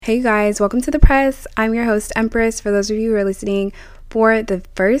Hey you guys, welcome to the press. I'm your host, Empress. For those of you who are listening for the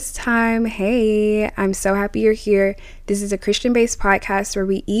first time, hey, I'm so happy you're here. This is a Christian-based podcast where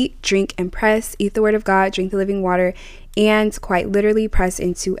we eat, drink, and press, eat the word of God, drink the living water, and quite literally press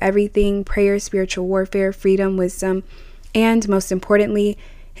into everything: prayer, spiritual warfare, freedom, wisdom, and most importantly,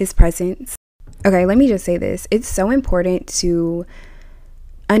 his presence. Okay, let me just say this. It's so important to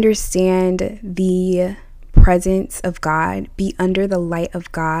understand the presence of God, be under the light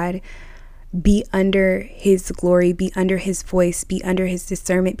of God, be under his glory, be under his voice, be under his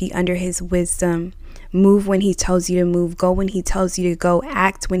discernment, be under his wisdom. Move when he tells you to move, go when he tells you to go,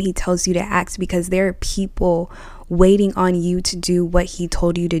 act when he tells you to act, because there are people waiting on you to do what he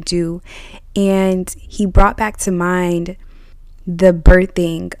told you to do. And he brought back to mind the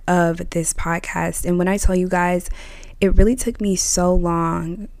birthing of this podcast. And when I tell you guys, it really took me so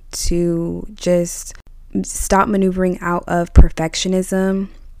long to just stop maneuvering out of perfectionism,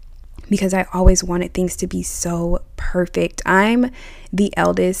 because I always wanted things to be so perfect. I'm the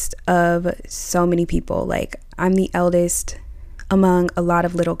eldest of so many people. Like, I'm the eldest among a lot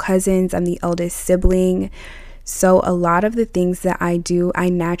of little cousins. I'm the eldest sibling. So a lot of the things that I do, I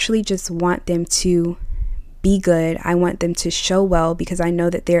naturally just want them to be good. I want them to show well, because I know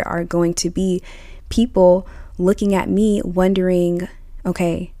that there are going to be people looking at me wondering,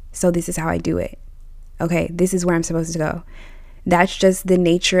 okay, so this is how I do it. Okay, this is where I'm supposed to go. That's just the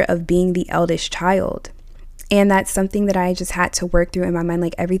nature of being the eldest child. And that's something that I just had to work through in my mind.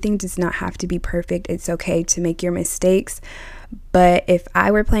 Like, everything does not have to be perfect. It's okay to make your mistakes. But if I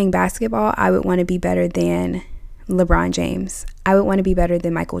were playing basketball, I would want to be better than LeBron James. I would want to be better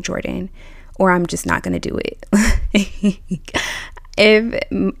than Michael Jordan, or I'm just not going to do it. If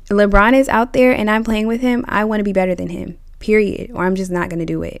LeBron is out there and I'm playing with him, I want to be better than him, period, or I'm just not going to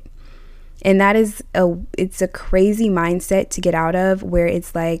do it. And that is it's a crazy mindset to get out of, where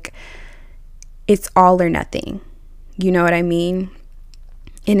it's like, it's all or nothing. You know what I mean?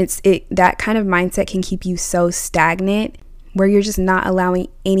 And that kind of mindset can keep you so stagnant, where you're just not allowing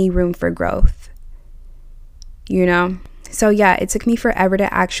any room for growth, you know? So yeah, it took me forever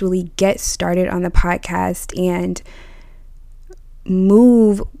to actually get started on the podcast and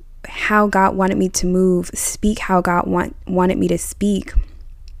move how God wanted me to move, speak how God wanted me to speak.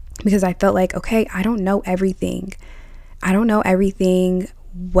 Because I felt like, okay, I don't know everything.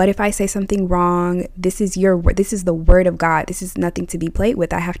 What if I say something wrong? This is the word of God. This is nothing to be played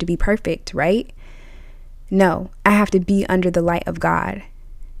with. I have to be perfect, right? No, I have to be under the light of God.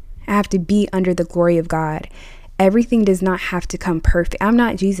 I have to be under the glory of God. Everything does not have to come perfect. I'm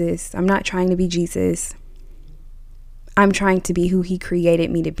not Jesus. I'm not trying to be Jesus. I'm trying to be who he created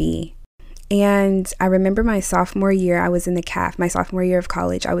me to be. And I remember my sophomore year, I was in the CAF. My sophomore year of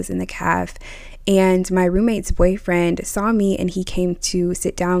college, I was in the CAF. And my roommate's boyfriend saw me, and he came to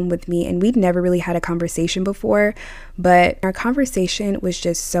sit down with me. And we'd never really had a conversation before, but our conversation was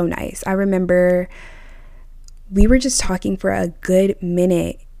just so nice. I remember we were just talking for a good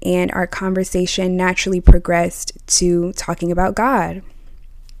minute, and our conversation naturally progressed to talking about God.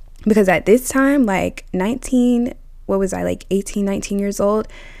 Because at this time, like 18, 19 years old,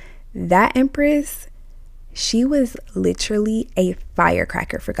 that Empress, she was literally a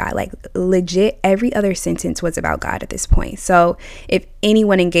firecracker for God. Like, legit, every other sentence was about God at this point. So if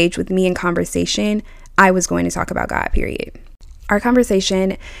anyone engaged with me in conversation, I was going to talk about God, period. Our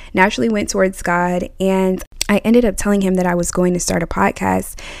conversation naturally went towards God, and I ended up telling him that I was going to start a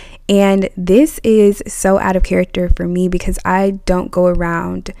podcast. And this is so out of character for me, because I don't go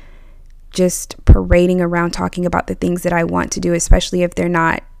around just parading around talking about the things that I want to do, especially if they're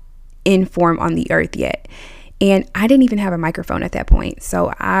not in form on the earth yet. And I didn't even have a microphone at that point.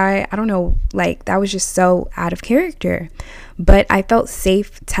 So I don't know, like, that was just so out of character. But I felt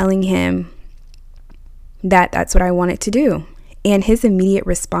safe telling him that that's what I wanted to do. And his immediate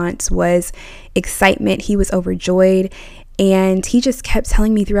response was excitement. He was overjoyed. And he just kept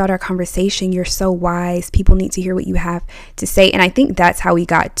telling me throughout our conversation, you're so wise. People need to hear what you have to say. And I think that's how we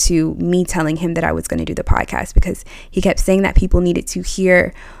got to me telling him that I was going to do the podcast, because he kept saying that people needed to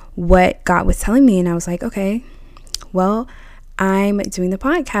hear what God was telling me. And I was like, okay, well, I'm doing the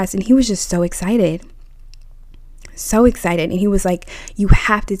podcast. And he was just so excited. And he was like, you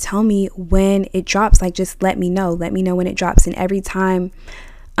have to tell me when it drops. Like, just let me know when it drops. And every time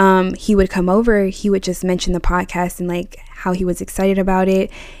he would come over, he would just mention the podcast and like how he was excited about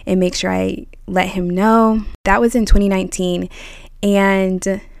it, and make sure I let him know. That was in 2019.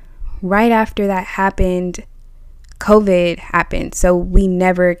 And right after that happened, COVID happened. So we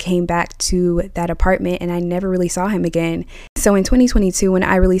never came back to that apartment, and I never really saw him again. So in 2022, when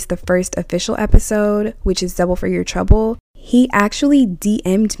I released the first official episode, which is Double for Your Trouble, he actually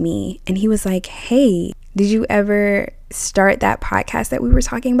DM'd me and he was like, hey, did you ever start that podcast that we were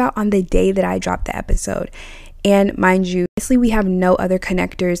talking about on the day that I dropped the episode? And mind you, honestly, we have no other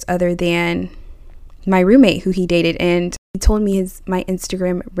connectors other than my roommate who he dated. And he told me my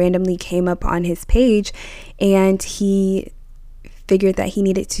Instagram randomly came up on his page, and he figured that he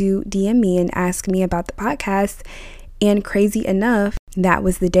needed to DM me and ask me about the podcast. And crazy enough, that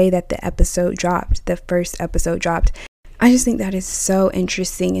was the day that the episode dropped, the first episode dropped. I just think that is so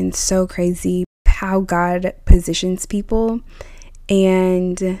interesting and so crazy how God positions people.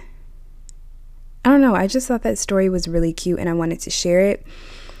 And I don't know, I just thought that story was really cute and I wanted to share it.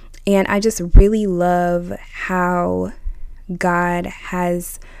 And I just really love how God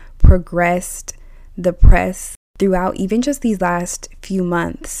has progressed the press throughout even just these last few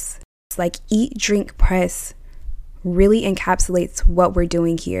months. It's like Eat, Drink, Press really encapsulates what we're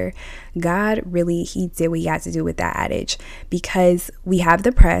doing here. God really, he did what he had to do with that adage, because we have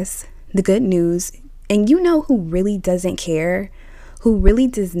the press, the good news, and you know who really doesn't care, who really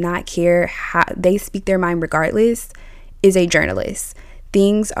does not care how they speak their mind regardless, is a journalist.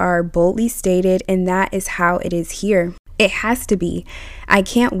 Things are boldly stated, and that is how it is here. It has to be. I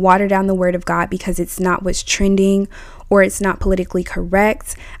can't water down the word of God because it's not what's trending or it's not politically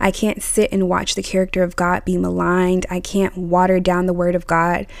correct. I can't sit and watch the character of God be maligned. I can't water down the word of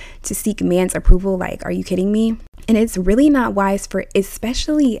God to seek man's approval. Like, are you kidding me? And it's really not wise for,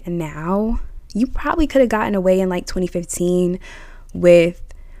 especially now. You probably could have gotten away in like 2015 with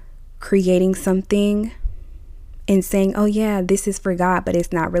creating something and saying, oh yeah, this is for God, but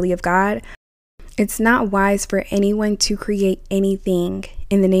it's not really of God. It's not wise for anyone to create anything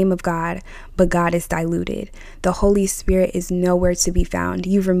in the name of God, but God is diluted. The Holy Spirit is nowhere to be found.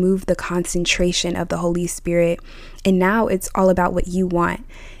 You've removed the concentration of the Holy Spirit, and now it's all about what you want.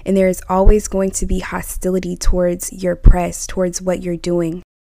 And there is always going to be hostility towards your press, towards what you're doing.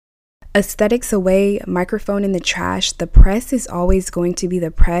 Aesthetics away, microphone in the trash, the press is always going to be the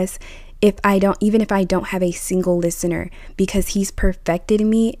press. Even if I don't have a single listener, because he's perfected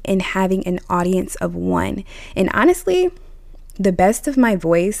me in having an audience of one. And honestly, the best of my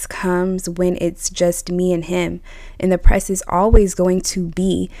voice comes when it's just me and him. And the press is always going to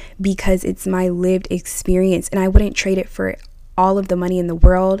be, because it's my lived experience. And I wouldn't trade it for all of the money in the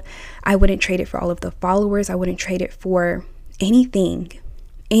world. I wouldn't trade it for all of the followers. I wouldn't trade it for anything.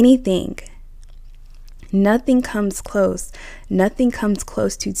 Nothing comes close. Nothing comes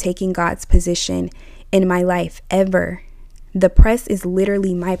close to taking God's position in my life ever. The press is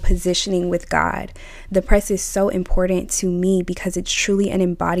literally my positioning with God. The press is so important to me because it's truly an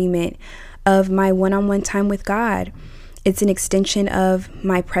embodiment of my one-on-one time with God. It's an extension of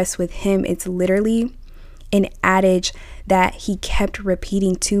my press with him. It's literally an adage that he kept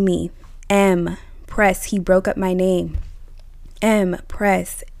repeating to me. M, press. He broke up my name. M,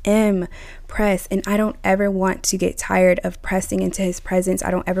 press. M, press. And I don't ever want to get tired of pressing into his presence.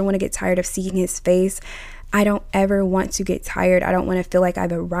 I don't ever want to get tired of seeking his face. I don't ever want to get tired. I don't want to feel like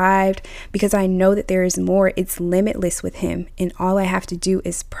I've arrived, because I know that there is more. It's limitless with him. And all I have to do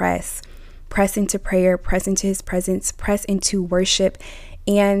is press into prayer, press into his presence, press into worship.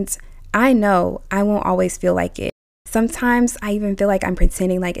 And I know I won't always feel like it. Sometimes I even feel like I'm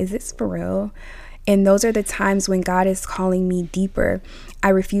pretending, like, is this for real? And those are the times when God is calling me deeper. I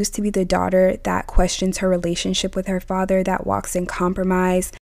refuse to be the daughter that questions her relationship with her father, that walks in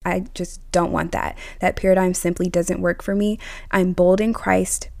compromise. I just don't want that. That paradigm simply doesn't work for me. I'm bold in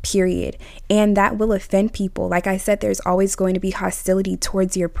Christ, period. And that will offend people. Like I said, there's always going to be hostility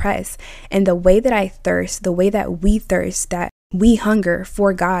towards your press. And the way that I thirst, the way that we thirst, that we hunger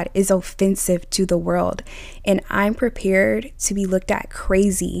for God is offensive to the world. And I'm prepared to be looked at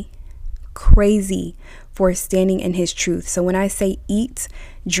crazy for standing in his truth. So when I say eat,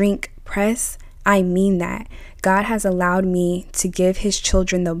 drink, press, I mean that. God has allowed me to give his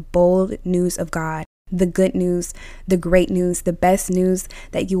children the bold news of God, the good news, the great news, the best news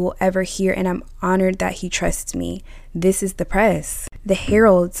that you will ever hear. And I'm honored that he trusts me. This is the press. The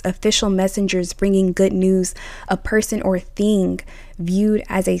heralds, official messengers bringing good news, a person or thing viewed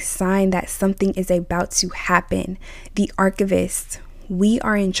as a sign that something is about to happen. The archivists. We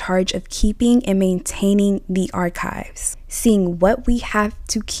are in charge of keeping and maintaining the archives, seeing what we have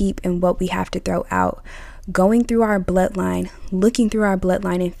to keep and what we have to throw out, going through our bloodline, looking through our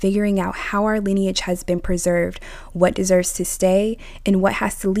bloodline and figuring out how our lineage has been preserved, what deserves to stay and what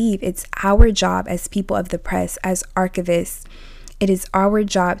has to leave. It's our job as people of the press, as archivists. It is our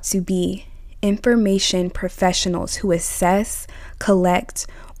job to be information professionals who assess, collect,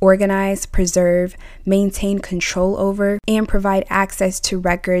 organize, preserve, maintain control over, and provide access to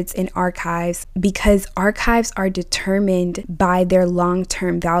records and archives, because archives are determined by their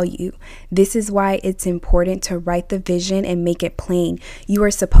long-term value. This is why it's important to write the vision and make it plain. You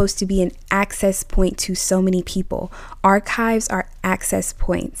are supposed to be an access point to so many people. Archives are access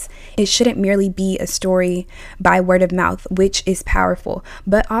points. It shouldn't merely be a story by word of mouth, which is powerful,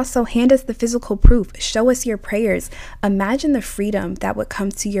 but also hand us the physical proof. Show us your prayers. Imagine the freedom that would come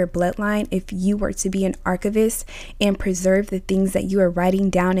to your bloodline if you were to be an archivist and preserve the things that you are writing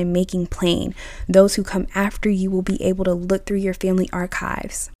down and making plain. Those who come after you will be able to look through your family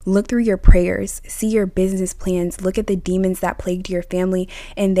archives, look through your prayers, see your business plans, look at the demons that plagued your family,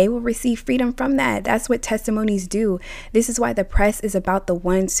 and they will receive freedom from that. That's what testimonies do. This is why the press is about the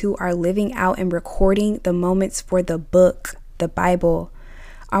ones who are living out and recording the moments for the book, the Bible.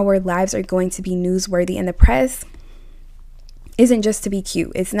 Our lives are going to be newsworthy, and the press isn't just to be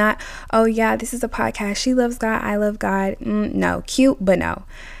cute. It's not, oh yeah, this is a podcast, she loves God, I love God. No, cute, but no.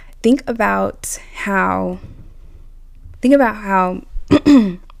 Think about how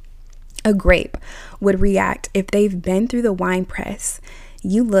a grape would react if they've been through the wine press.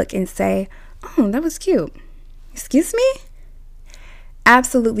 You look and say, oh, that was cute. Excuse me?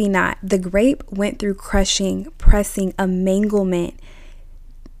 Absolutely not. The grape went through crushing, pressing, a manglement,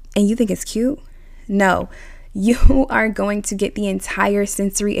 and you think it's cute? No. You are going to get the entire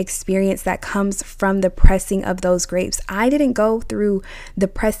sensory experience that comes from the pressing of those grapes. I didn't go through the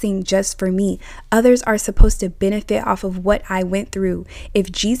pressing just for me. Others are supposed to benefit off of what I went through.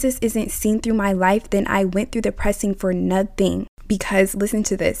 If Jesus isn't seen through my life, then I went through the pressing for nothing. Because listen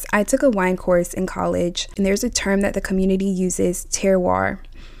to this, I took a wine course in college, and there's a term that the community uses, terroir.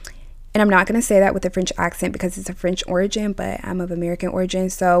 And I'm not going to say that with a French accent because it's a French origin, but I'm of American origin.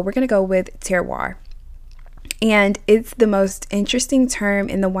 So we're going to go with terroir. And it's the most interesting term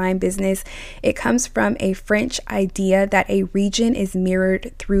in the wine business. It comes from a French idea that a region is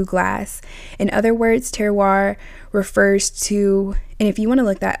mirrored through glass. In other words, terroir refers to, and if you want to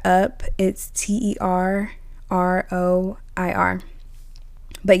look that up, it's terroir.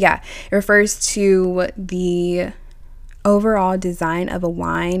 But yeah, it refers to the overall design of a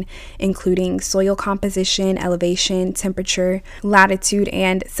wine, including soil composition, elevation, temperature, latitude,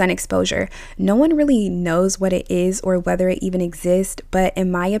 and sun exposure. No one really knows what it is or whether it even exists, but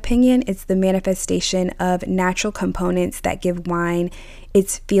in my opinion, it's the manifestation of natural components that give wine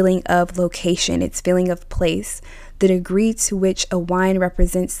its feeling of location, its feeling of place. The degree to which a wine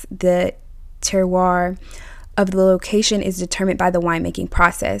represents the terroir of the location is determined by the winemaking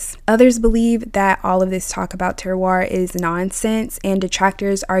process. Others believe that all of this talk about terroir is nonsense, and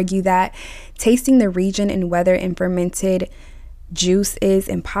detractors argue that tasting the region and weather in fermented juice is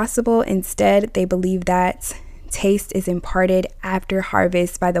impossible. Instead, they believe that taste is imparted after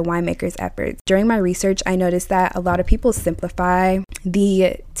harvest by the winemaker's efforts. During my research, I noticed that a lot of people simplify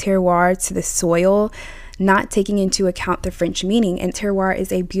the terroir to the soil, not taking into account the French meaning. And terroir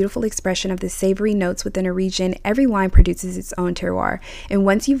is a beautiful expression of the savory notes within a region. Every wine produces its own terroir. And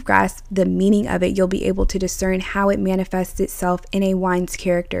once you've grasped the meaning of it, you'll be able to discern how it manifests itself in a wine's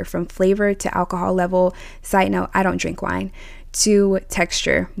character, from flavor to alcohol level. Side note, I don't drink wine, to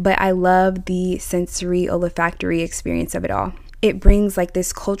texture, but I love the sensory olfactory experience of it all. It brings like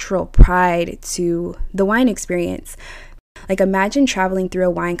this cultural pride to the wine experience. Like, imagine traveling through a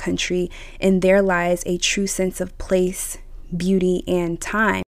wine country and there lies a true sense of place, beauty, and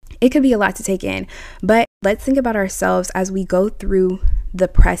time. It could be a lot to take in, but let's think about ourselves as we go through the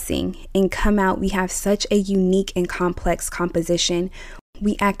pressing and come out. We have such a unique and complex composition.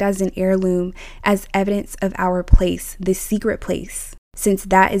 We act as an heirloom, as evidence of our place, the secret place, since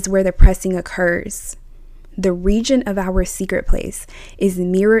that is where the pressing occurs. The region of our secret place is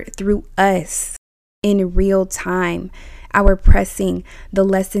mirrored through us in real time. Our pressing, the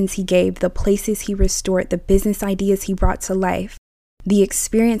lessons he gave, the places he restored, the business ideas he brought to life. The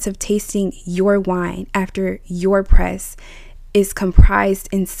experience of tasting your wine after your press is comprised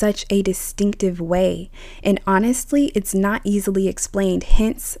in such a distinctive way. And honestly, it's not easily explained,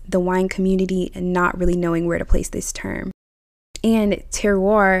 hence the wine community not really knowing where to place this term. And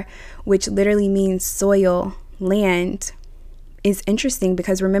terroir, which literally means soil, land, is interesting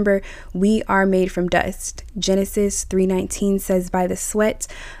because remember, we are made from dust. Genesis 3:19 says, by the sweat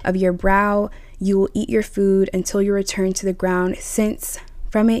of your brow you will eat your food until you return to the ground, since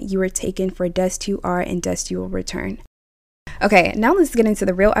from it you were taken, for dust you are and dust you will return. Okay, now let's get into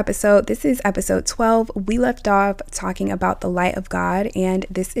the real episode. This is episode 12. We left off talking about the light of God, and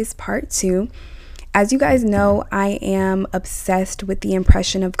this is part 2. As you guys know, I am obsessed with the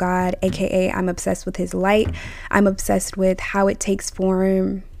impression of God, aka I'm obsessed with his light. I'm obsessed with how it takes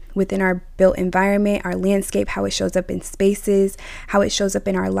form within our built environment, our landscape, how it shows up in spaces, how it shows up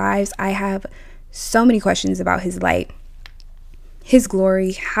in our lives. I have so many questions about his light, his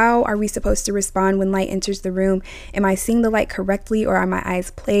glory. How are we supposed to respond when light enters the room? Am I seeing the light correctly, or are my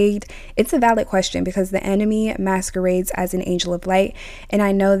eyes plagued? It's a valid question because the enemy masquerades as an angel of light. And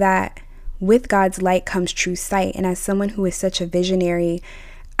I know that with God's light comes true sight. And as someone who is such a visionary,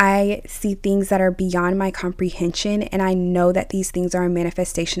 I see things that are beyond my comprehension. And I know that these things are a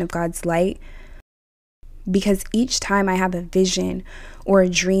manifestation of God's light, because each time I have a vision or a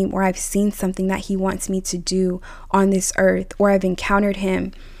dream, or I've seen something that he wants me to do on this earth, or I've encountered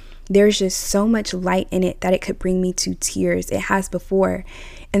him, there's just so much light in it that it could bring me to tears. It has before.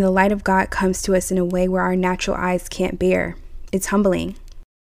 And the light of God comes to us in a way where our natural eyes can't bear. It's humbling.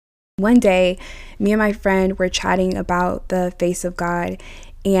 One day, me and my friend were chatting about the face of God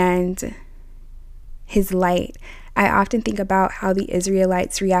and his light. I often think about how the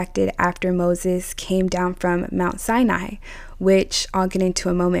Israelites reacted after Moses came down from Mount Sinai, which I'll get into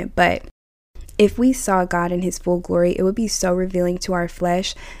a moment. But if we saw God in his full glory, it would be so revealing to our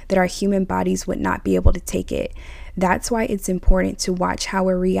flesh that our human bodies would not be able to take it. That's why it's important to watch how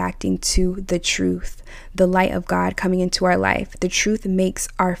we're reacting to the truth, the light of God coming into our life. The truth makes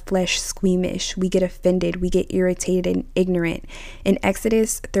our flesh squeamish. We get offended. We get irritated and ignorant. In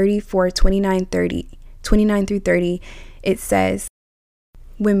Exodus 34:29 through 30, it says,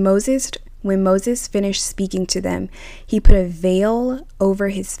 When Moses finished speaking to them, he put a veil over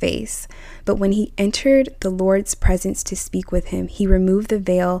his face. But when he entered the Lord's presence to speak with him, he removed the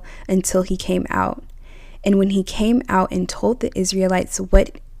veil until he came out. And when he came out and told the Israelites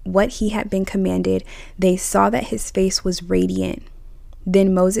what he had been commanded, they saw that his face was radiant.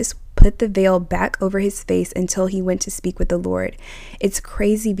 Then Moses put the veil back over his face until he went to speak with the Lord. It's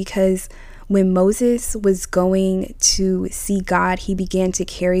crazy because when Moses was going to see God, he began to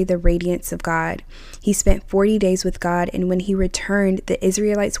carry the radiance of God. He spent 40 days with God, and when he returned, the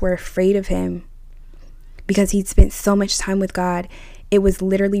Israelites were afraid of him because he'd spent so much time with God. It was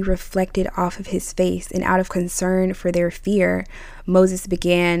literally reflected off of his face, and out of concern for their fear, Moses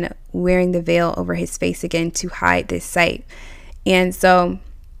began wearing the veil over his face again to hide this sight. And so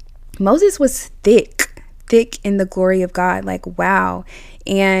Moses was thick in the glory of God, like, wow.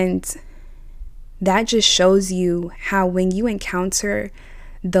 And that just shows you how when you encounter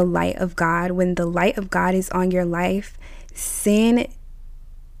the light of God, when the light of God is on your life, sin,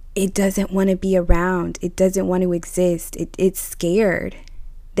 it doesn't want to be around. It doesn't want to exist. It's scared.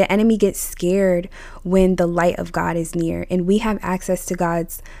 The enemy gets scared when the light of God is near, and we have access to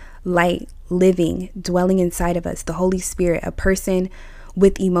God's light living, dwelling inside of us, the Holy Spirit, a person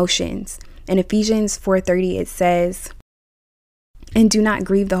with emotions. In Ephesians 4:30, it says, And do not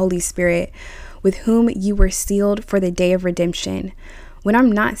grieve the Holy Spirit, with whom you were sealed for the day of redemption. When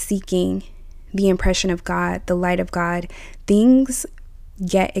I'm not seeking the impression of God, the light of God, things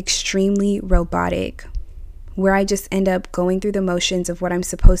get extremely robotic, where I just end up going through the motions of what I'm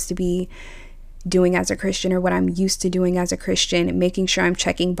supposed to be doing as a Christian, or what I'm used to doing as a Christian, making sure I'm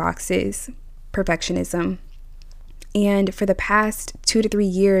checking boxes, perfectionism. And for the past 2 to 3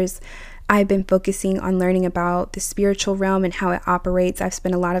 years, I've been focusing on learning about the spiritual realm and how it operates. I've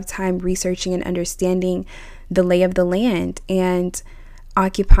spent a lot of time researching and understanding the lay of the land and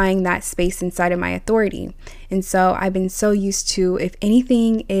occupying that space inside of my authority. And so I've been so used to, if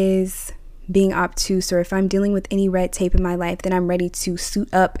anything is being obtuse, or if I'm dealing with any red tape in my life, then I'm ready to suit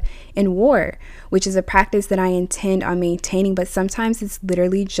up in war, which is a practice that I intend on maintaining. But sometimes it's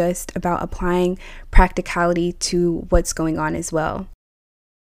literally just about applying practicality to what's going on as well.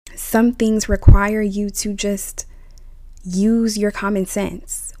 Some things require you to just use your common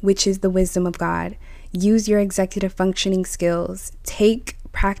sense, which is the wisdom of God. Use your executive functioning skills. Take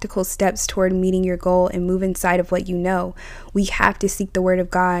practical steps toward meeting your goal and move inside of what you know. We have to seek the word of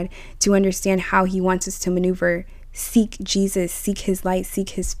God to understand how he wants us to maneuver. Seek Jesus, seek his light, seek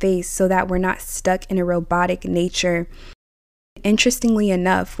his face, so that we're not stuck in a robotic nature. Interestingly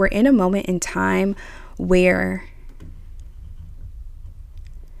enough, we're in a moment in time where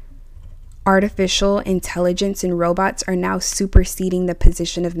artificial intelligence and robots are now superseding the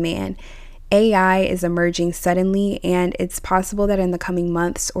position of man. AI is emerging suddenly, and it's possible that in the coming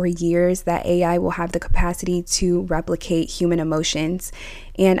months or years that AI will have the capacity to replicate human emotions.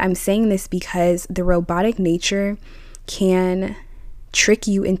 And I'm saying this because the robotic nature can trick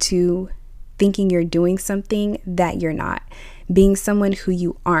you into thinking you're doing something that you're not, being someone who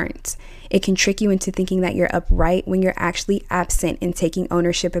you aren't. It can trick you into thinking that you're upright when you're actually absent in taking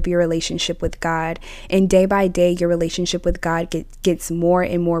ownership of your relationship with God. And day by day, your relationship with God gets more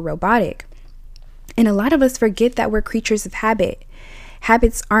and more robotic. And a lot of us forget that we're creatures of habit.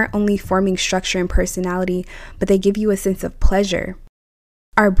 Habits aren't only forming structure and personality, but they give you a sense of pleasure.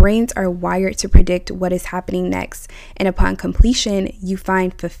 Our brains are wired to predict what is happening next, and upon completion, you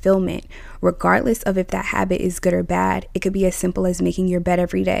find fulfillment. Regardless of if that habit is good or bad, it could be as simple as making your bed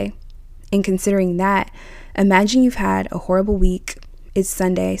every day. And considering that, imagine you've had a horrible week. It's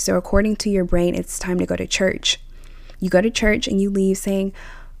Sunday, so according to your brain, it's time to go to church. You go to church and you leave saying,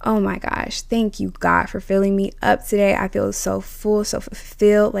 oh my gosh, thank you, God, for filling me up today. I feel so full, so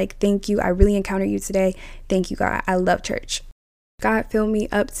fulfilled. Like, thank you. I really encountered you today. Thank you, God. I love church. God filled me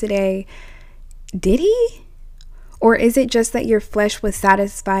up today. Did he? Or is it just that your flesh was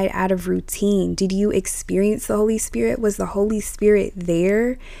satisfied out of routine? Did you experience the Holy Spirit? Was the Holy Spirit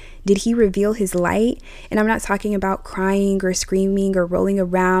there? Did he reveal his light? And I'm not talking about crying or screaming or rolling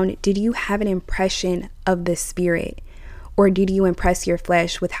around. Did you have an impression of the Spirit? Or did you impress your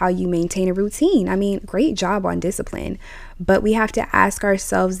flesh with how you maintain a routine? I mean, great job on discipline. But we have to ask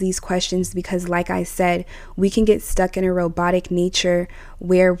ourselves these questions because, like I said, we can get stuck in a robotic nature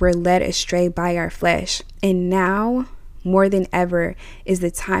where we're led astray by our flesh. And now, more than ever, is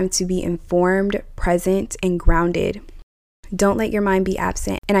the time to be informed, present, and grounded. Don't let your mind be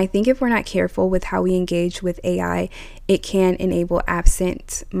absent. And I think if we're not careful with how we engage with AI, it can enable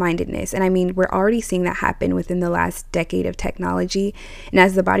absent-mindedness. And I mean, we're already seeing that happen within the last decade of technology. And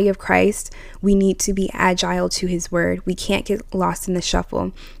as the body of Christ, we need to be agile to his word. We can't get lost in the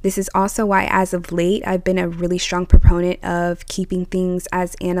shuffle. This is also why, as of late, I've been a really strong proponent of keeping things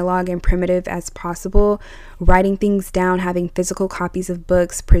as analog and primitive as possible, writing things down, having physical copies of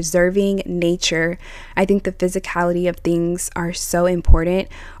books, preserving nature. I think the physicality of things are so important.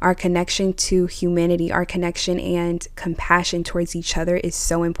 Our connection to humanity, our connection and compassion towards each other is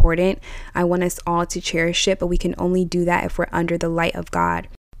so important. I want us all to cherish it, but we can only do that if we're under the light of God.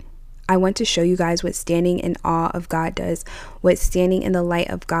 I want to show you guys what standing in awe of God does, what standing in the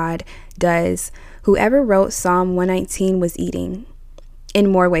light of God does. Whoever wrote Psalm 119 was eating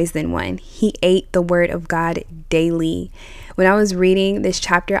in more ways than one. He ate the word of God daily. When I was reading this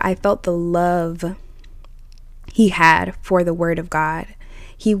chapter, I felt the love he had for the word of God.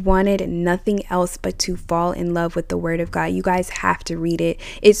 He wanted nothing else but to fall in love with the word of God. You guys have to read it.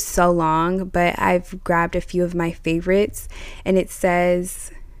 It's so long, but I've grabbed a few of my favorites. And it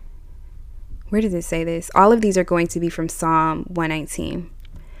says, where does it say this? All of these are going to be from Psalm 119.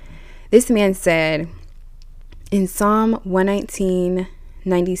 This man said in Psalm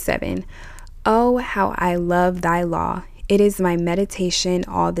 119:97, "Oh, how I love thy law. It is my meditation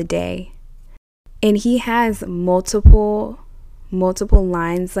all the day." And he has multiple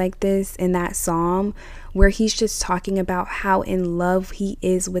lines like this in that psalm where he's just talking about how in love he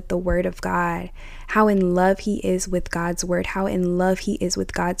is with the word of God, how in love he is with God's word, how in love he is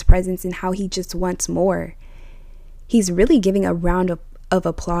with God's presence, and how he just wants more. He's really giving a round of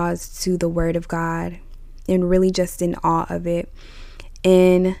applause to the word of God and really just in awe of it.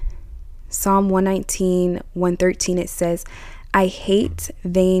 In Psalm 119:113, it says, "I hate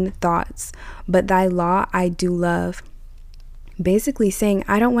vain thoughts, but thy law I do love." Basically saying,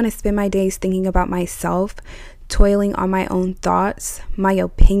 I don't want to spend my days thinking about myself, toiling on my own thoughts, my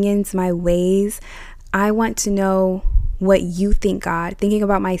opinions, my ways. I want to know what you think, God. Thinking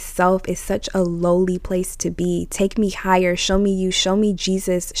about myself is such a lowly place to be. Take me higher. Show me you. Show me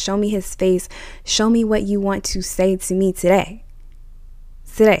Jesus. Show me his face. Show me what you want to say to me today.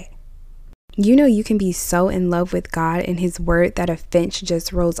 You know, you can be so in love with God and his word that a finch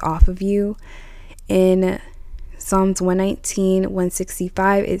just rolls off of you. In Psalms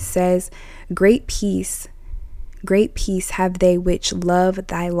 119:165, it says, great peace have they which love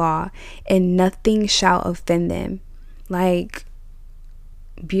thy law, and nothing shall offend them." Like,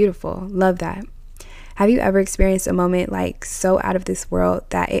 beautiful. Love that. Have you ever experienced a moment like so out of this world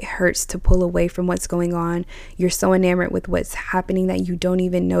that it hurts to pull away from what's going on? You're so enamored with what's happening that you don't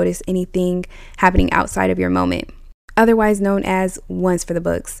even notice anything happening outside of your moment, otherwise known as ones for the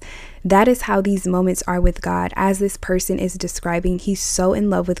books. That is how these moments are with God. As this person is describing, he's so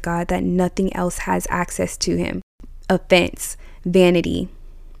in love with God that nothing else has access to him. Offense, vanity,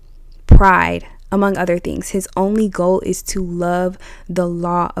 pride, among other things. His only goal is to love the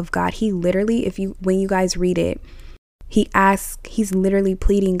law of God. He literally, when you guys read it, he's literally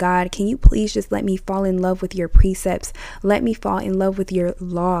pleading, God, can you please just let me fall in love with your precepts? Let me fall in love with your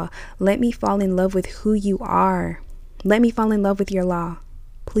law. Let me fall in love with who you are. Let me fall in love with your law.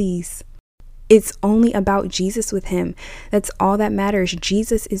 Please. It's only about Jesus with him. That's all that matters.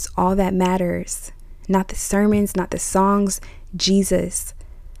 Jesus is all that matters. Not the sermons, not the songs, Jesus.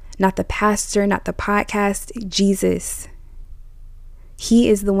 Not the pastor, not the podcast, Jesus. He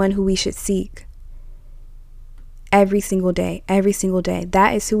is the one who we should seek. every single day, every single day.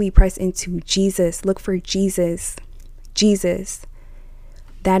 That is who we press into. Jesus. Look for Jesus. Jesus.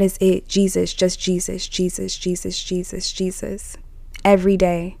 That is it. Jesus. Just Jesus. Jesus. Jesus. Jesus. Jesus. Every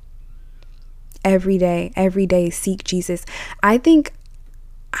day. Every day. Every day. Seek Jesus. I think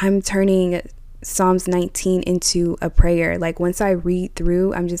I'm turning Psalms 19 into a prayer. Like once I read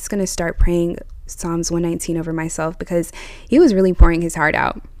through, I'm just going to start praying Psalms 119 over myself, because he was really pouring his heart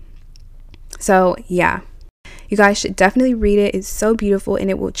out. So yeah, you guys should definitely read it. It's so beautiful, and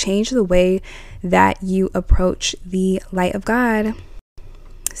it will change the way that you approach the light of God.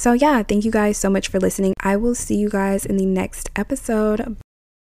 So yeah, thank you guys so much for listening. I will see you guys in the next episode.